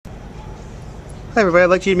Hi everybody, I'd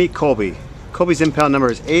like you to meet Colby. Colby's impound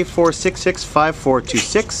number is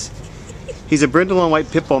AA4665426. He's a brindle and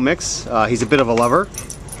white pit bull mix. He's a bit of a lover.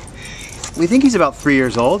 We think he's about 3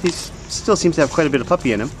 years old. He still seems to have quite a bit of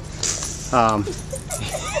puppy in him.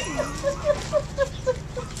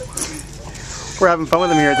 We're having fun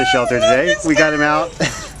with him here at the shelter today. We got him out.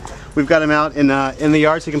 We've got him out in the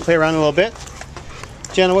yard so he can play around a little bit.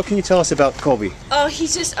 Jenna, what can you tell us about Colby? Oh,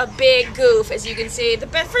 he's just a big goof, as you can see. The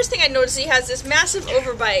first thing I noticed, he has this massive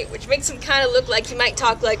overbite, which makes him kind of look like he might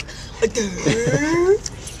talk like a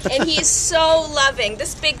and he's so loving.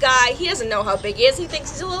 This big guy, he doesn't know how big he is. He thinks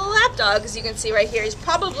he's a little lap dog, as you can see right here. He's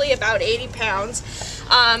probably about 80 pounds.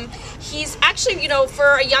 He's actually, you know,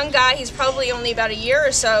 for a young guy, he's probably only about a year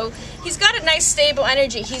or so. He's got a nice stable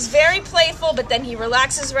energy. He's very playful, but then he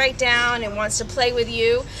relaxes right down and wants to play with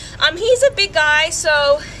you. He's a big guy,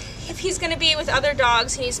 so if he's going to be with other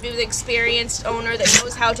dogs, he needs to be with an experienced owner that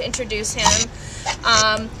knows how to introduce him.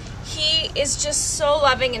 He is just so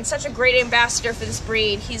loving and such a great ambassador for this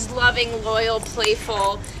breed. He's loving, loyal,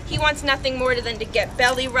 playful. He wants nothing more than to get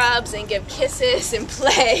belly rubs and give kisses and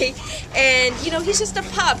play. And, you know, he's just a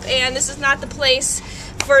pup, and this is not the place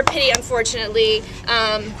for pity, unfortunately.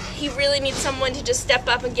 He really needs someone to just step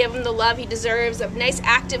up and give him the love he deserves. A nice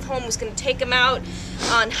active home who's going to take him out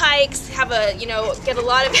on hikes, have a, you know, get a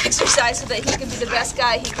lot of exercise so that he can be the best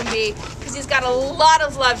guy he can be, because he's got a lot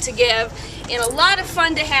of love to give and a lot of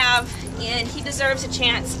fun to have, and he deserves a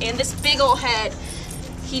chance. And this big old head,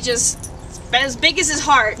 he just, as big as his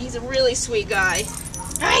heart. He's a really sweet guy.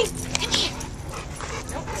 All right, come here.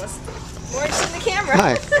 Nope, more interested in the camera.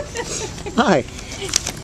 Hi. Hi.